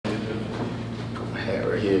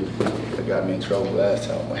right here. That got me in trouble last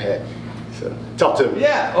time with my hat. So, talk to me.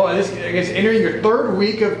 Yeah. Oh, this, I guess entering your third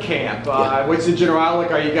week of camp. What's the general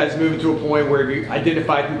outlook? Are you guys moving to a point where you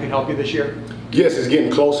identified who can help you this year? Yes, it's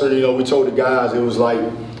getting closer. You know, we told the guys it was like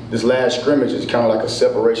this last scrimmage is kind of like a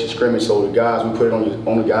separation scrimmage. So the guys, we put it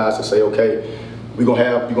on the guys to say, okay, you're gonna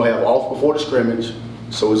have off before the scrimmage.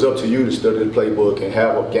 So it's up to you to study the playbook and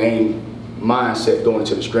have a game mindset going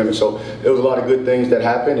into the scrimmage. So there was a lot of good things that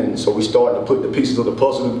happened, and so we started to put the pieces of the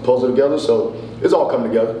puzzle together. So it's all come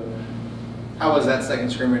together. How was that second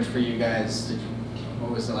scrimmage for you guys?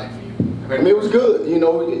 What was it like for you? I mean, it was good. You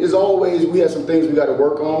know, as always, we had some things we got to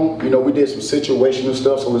work on. You know, we did some situational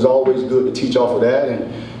stuff, so it was always good to teach off of that.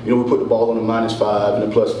 And, you know, we put the ball on the -5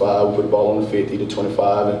 and the +5. We put the ball on the 50, the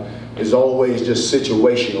 25, and it's always just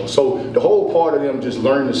situational. So the whole part of them just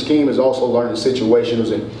learning the scheme is also learning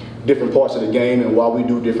situationals and different parts of the game and why we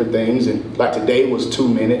do different things. And like today was 2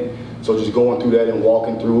 minute. So just going through that and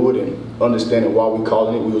walking through it and understanding why we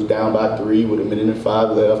calling it. We was down by 3 with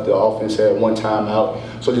 1:05 left. The offense had 1 timeout.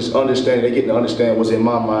 So just understanding, they getting to understand what's in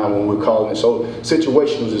my mind when we're calling it. So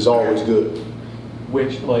situations is always good.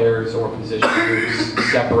 Which players or position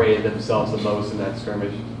groups separated themselves the most in that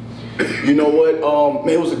scrimmage? You know what,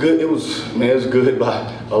 man, it was good by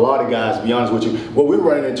a lot of guys, to be honest with you. What we're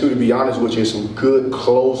running into, to be honest with you, is some good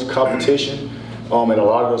close competition. In a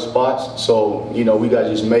lot of those spots. So, you know, we got to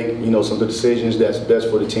just make, you know, some of the decisions that's best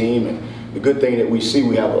for the team. And the good thing that we see,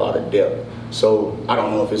 we have a lot of depth. So I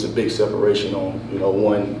don't know if it's a big separation on, you know,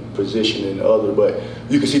 one position and the other, but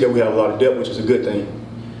you can see that we have a lot of depth, which is a good thing.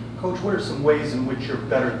 Coach, what are some ways in which you're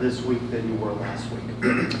better this week than you were last week?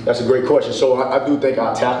 That's a great question. So I do think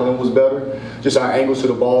our tackling was better. Just our angles to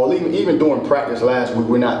the ball. Even during practice last week,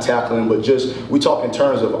 we're not tackling, but just we talk in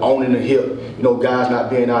terms of owning the hip. You know, guys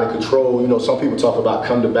not being out of control. You know, some people talk about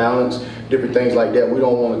come to balance, different things like that. We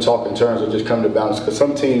don't want to talk in terms of just come to balance because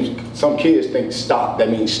some kids think stop. That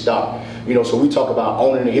means stop. You know, so we talk about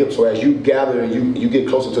owning the hip. So as you gather and you get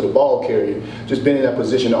closer to the ball carrier, just being in that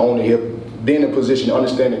position to own the hip. Being in position to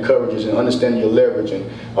understand the coverages and understanding your leverage and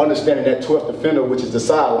understanding that 12th defender, which is the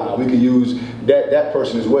sideline. We could use that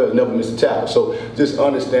person as well, never miss a tackle. So just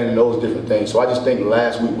understanding those different things. So I just think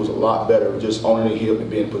last week was a lot better, just owning the hip and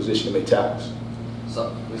being in position to make tackles.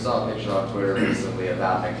 So we saw a picture on Twitter recently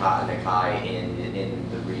about Nakai in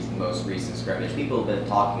the most recent scrimmage. People have been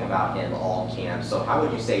talking about him all camp. So how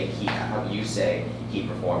would you say he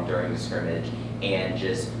performed during the scrimmage? And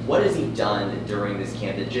just what has he done during this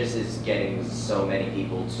camp that just is getting so many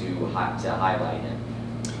people to highlight him?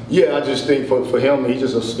 Yeah, I just think for him, he's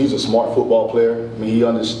a smart football player. I mean, he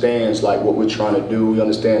understands like what we're trying to do. He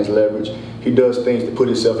understands leverage. He does things to put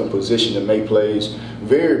himself in position to make plays.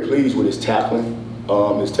 Very pleased with his tackling.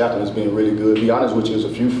 His tackling has been really good. To be honest with you,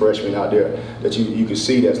 there's a few freshmen out there that you can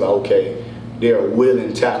see that's like, okay, they're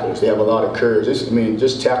willing tacklers. They have a lot of courage.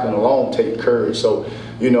 Just tackling alone takes courage. So,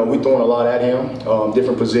 you know, we're throwing a lot at him,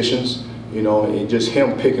 different positions, you know, and just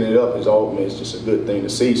him picking it up is just a good thing to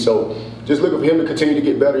see. So just looking for him to continue to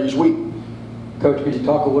get better each week. Coach, could you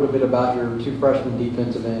talk a little bit about your 2 freshman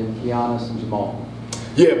defensive ends, Giannis and Jamal?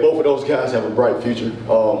 Yeah, both of those guys have a bright future.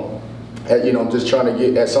 You know, I'm just trying to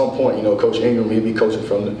get, at some point, you know, Coach Ingram, he'll be coaching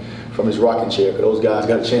from his rocking chair, because those guys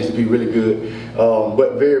got a chance to be really good.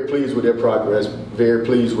 But very pleased with their progress, very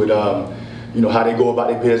pleased with, you know, how they go about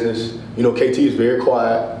their business. You know, KT is very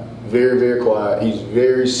quiet, very, very quiet. He's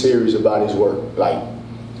very serious about his work. Like,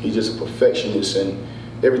 he's just a perfectionist, and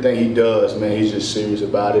everything he does, man, he's just serious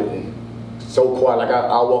about it. And so quiet. Like,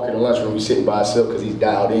 I walk in the lunchroom, he's sitting by himself because he's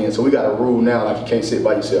dialed in. So we got a rule now, like, you can't sit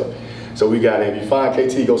by yourself. So we got to, if you find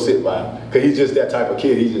KT, go sit by him, because he's just that type of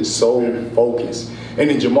kid. He's just so focused. And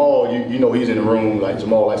then Jamal, you know, he's in the room. Like,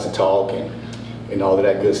 Jamal likes to talk and all of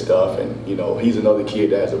that good stuff. And, you know, he's another kid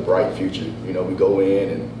that has a bright future. You know, we go in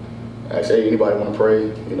and I say, hey, anybody want to pray?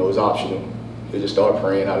 You know, it's optional. They just start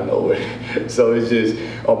praying out of nowhere. So it's just,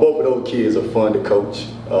 both of those kids are fun to coach.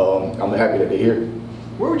 I'm happy that they're here.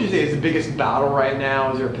 Where would you say is the biggest battle right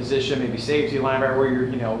now? Is there a position, maybe safety, linebacker, where you're,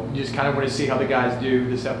 you know, you just kind of want to see how the guys do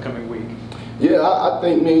this upcoming week? Yeah, I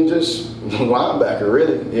think, just linebacker,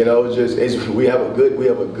 really. You know, we have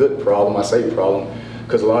a good problem. I say problem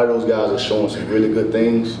because a lot of those guys are showing some really good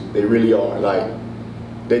things. They really are. Like,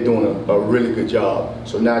 they're doing a really good job.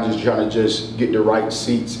 So now just trying to just get the right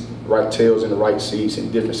seats, right tails in the right seats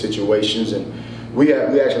in different situations. And we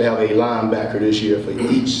actually have a linebacker this year for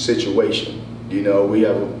each situation. You know, we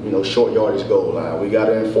have a short yardage goal line. We got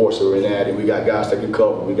an enforcer in that, and we got guys that can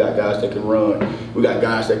cover. We got guys that can run. We got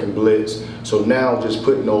guys that can blitz. So now just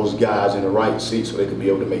putting those guys in the right seat so they can be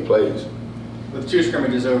able to make plays. With 2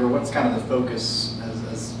 scrimmages over, what's kind of the focus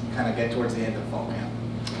as kind of get towards the end of fall camp?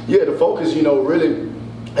 Yeah, the focus, you know, really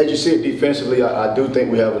as you see it defensively, I do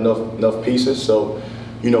think we have enough pieces. So,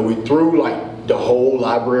 you know, we threw like the whole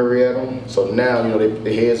library at them. So now, you know,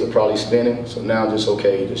 their heads are probably spinning. So now just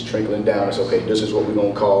okay, just trickling down. It's okay, this is what we're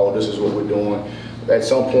gonna call, this is what we're doing. At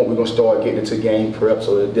some point, we're gonna start getting into game prep,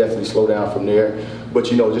 so it'll definitely slow down from there.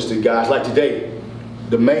 But you know, just the guys like today,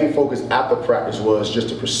 the main focus after practice was just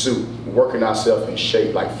the pursuit, working ourselves in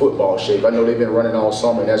shape, like football shape. I know they've been running all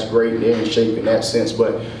summer, and that's great. They're in shape in that sense,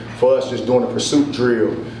 but for us, just doing the pursuit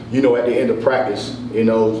drill, you know, at the end of practice, you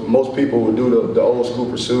know, most people would do the old school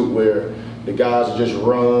pursuit where the guys just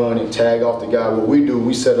run and tag off the guy. What we do,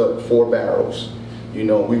 we set up 4 barrels. You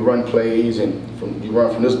know, we run plays, and you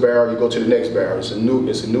run from this barrel, you go to the next barrel. It's a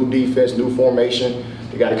new defense, new formation.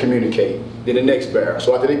 They got to communicate. Then the next barrel.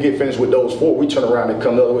 So after they get finished with those 4, we turn around and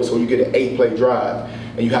come the other way. So you get an 8-play drive,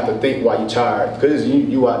 and you have to think while you're tired, because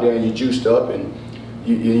you out there and you juiced up, and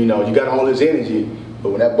you know you got all this energy. But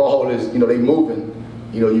when that ball is, you know, they moving,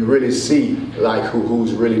 you know, you really see like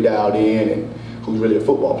who's really dialed in and who's really a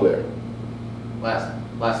football player.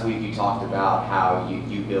 Last week you talked about how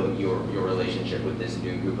you built your relationship with this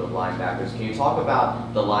new group of linebackers. Can you talk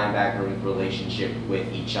about the linebacker relationship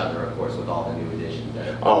with each other, of course, with all the new additions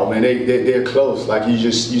there? Oh man, they're close. Like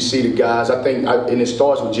you see the guys. I think, and it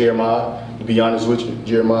starts with Jeremiah. To be honest with you,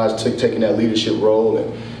 Jeremiah's taking that leadership role,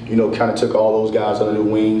 and you know, kind of took all those guys under the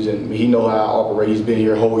wings, and he know how I operate. He's been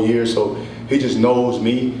here a whole year, so he just knows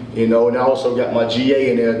me, you know. And I also got my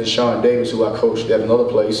GA in there, Deshaun Davis, who I coached at another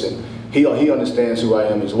place, and he understands who I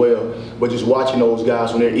am as well. But just watching those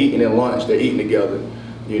guys when they're eating at lunch, they're eating together.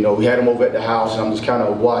 You know, we had them over at the house, and I'm just kind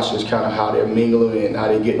of watching just kind of how they're mingling and how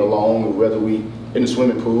they're getting along, whether we in the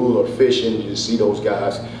swimming pool or fishing. You just see those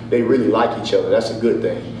guys, they really like each other. That's a good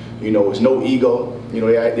thing. You know, it's no ego. You know,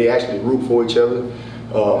 they actually root for each other.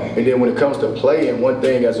 And then when it comes to playing, one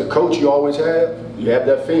thing as a coach you have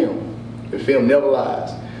that film. The film never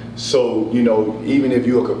lies. So, you know, even if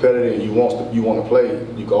you're a competitor and you want to play,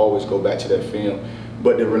 you can always go back to that film.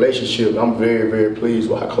 But the relationship, I'm very, very pleased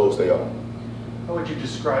with how close they are. How would you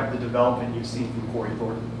describe the development you've seen from Corey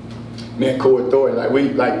Thornton? Man, Corey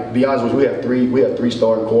Thornton, be honest with you, we have three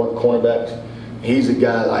starting cornerbacks. He's a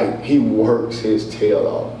guy, like, he works his tail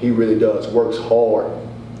off. He really does, works hard.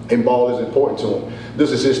 And ball is important to him.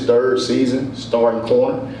 This is his 3rd season starting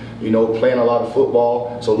corner. You know, playing a lot of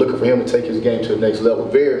football, so looking for him to take his game to the next level.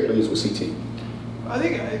 Very pleased with CT. I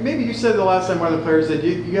think maybe you said the last time one of the players that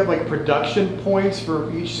you have like production points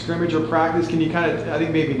for each scrimmage or practice. Can you kind of, I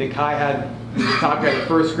think maybe Nakai had the top guy the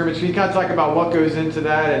first scrimmage. Can you kind of talk about what goes into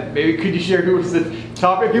that, and maybe could you share who was the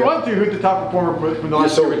top, if you want to, who the top performer from the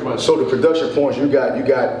last scrimmage was? So the production points, you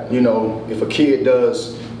got, you know, if a kid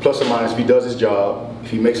does plus or minus, if he does his job,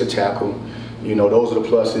 if he makes a tackle, you know, those are the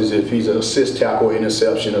pluses. If he's an assist, tackle,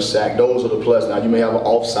 interception, or sack, those are the pluses. Now, you may have an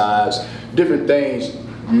offsides, different things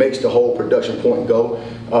makes the whole production point go.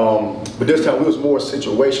 But this time we was more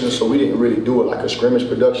situational, so we didn't really do it like a scrimmage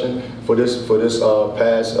production for this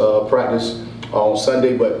past practice on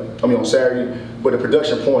Saturday. But the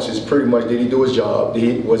production points is pretty much, did he do his job?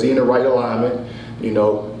 Was he in the right alignment? You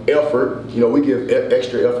know, effort. You know, we give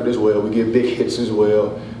extra effort as well. We give big hits as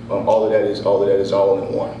well. All of that is all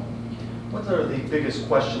in one. What are the biggest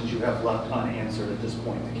questions you have left unanswered at this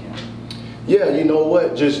point in the camp? Yeah, you know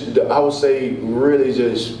what? I would say really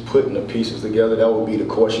just putting the pieces together. That would be the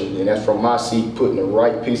question, and that's from my seat, putting the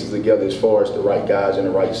right pieces together as far as the right guys in the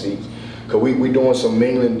right seats. Because we doing some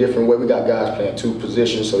mingling different way. We got guys playing 2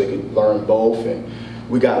 positions so they can learn both, and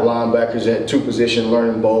we got linebackers at 2 positions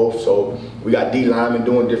learning both. So we got D linemen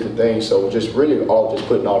doing different things. So just really just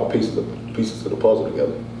putting all the pieces of the puzzle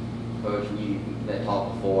together. Coach, we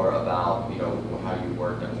talked before about, you know, how you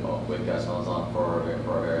worked with Gus Malzahn for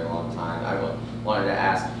a very long time. I wanted to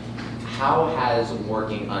ask, how has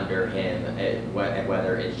working under him,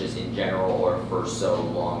 whether it's just in general or for a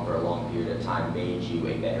long period of time, made you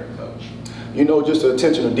a better coach? You know, just the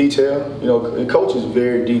attention to detail. You know, and coach is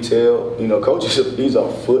very detailed. You know, he's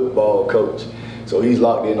a football coach, so he's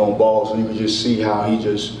locked in on balls. So you can just see how he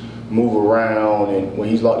just move around, and when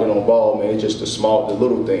he's locked in on ball, man, it's just the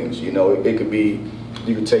little things. You know, it could be,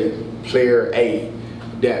 you could take player A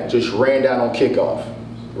that just ran down on kickoff,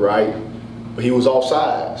 right? But he was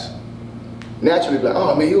offsides. Naturally, like,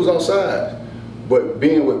 oh man, he was offsides. But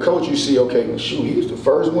being with coach, you see, okay, well, shoot, he was the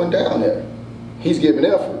first one down there. He's giving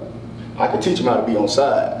effort. I can teach him how to be on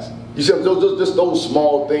sides. You see, just those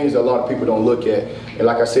small things that a lot of people don't look at. And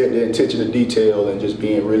like I said, the attention to detail and just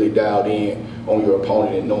being really dialed in on your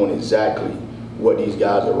opponent and knowing exactly what these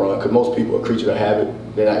guys are running. Because most people are creatures of habit.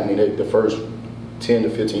 The first 10 to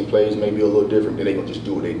 15 plays may be a little different, then they're going to just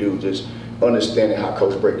do what they do. Just understanding how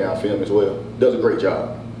coach break down film as well. Does a great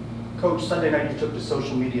job. Coach, Sunday night you took to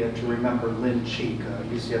social media to remember Lynn Cheek, a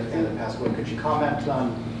UCF fan that passed away. Could you comment on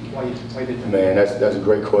why you did that? Man, that's a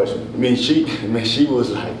great question. I mean, she was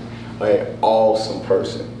like an awesome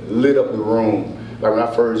person. Lit up the room. Like when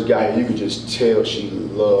I first got here, you could just tell she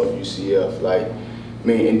loved UCF. Like, I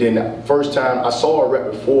mean, and then the first time I saw her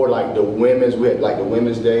right before, like the women's, we had like the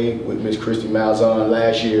Women's Day with Miss Christy Malzahn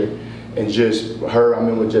last year, and just her, I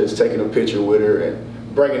remember just taking a picture with her and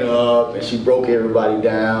bringing her up, and she broke everybody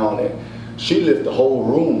down, and she lifted the whole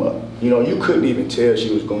room up. You know, you couldn't even tell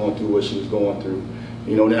she was going through what she was going through.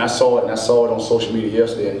 You know, and then I saw it on social media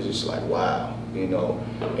yesterday, and it's just like, wow, you know,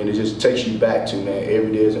 and it just takes you back to, man,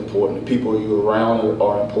 every day is important. The people you're around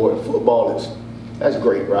are important. Football is, that's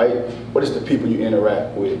great, right? But it's the people you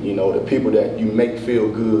interact with, you know, the people that you make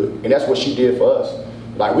feel good, and that's what she did for us.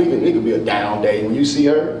 Like, it could be a down day. When you see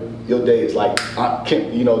her, your day is like,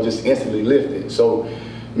 you know, just instantly lifted. So,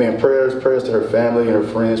 man, prayers to her family and her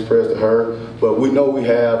friends, prayers to her. But we know we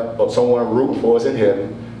have someone rooting for us in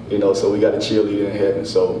heaven, you know, so we got a cheerleader in heaven.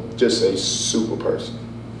 So, just a super person.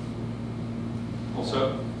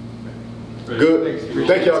 Also, Good.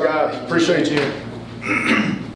 Thank y'all guys. Appreciate you.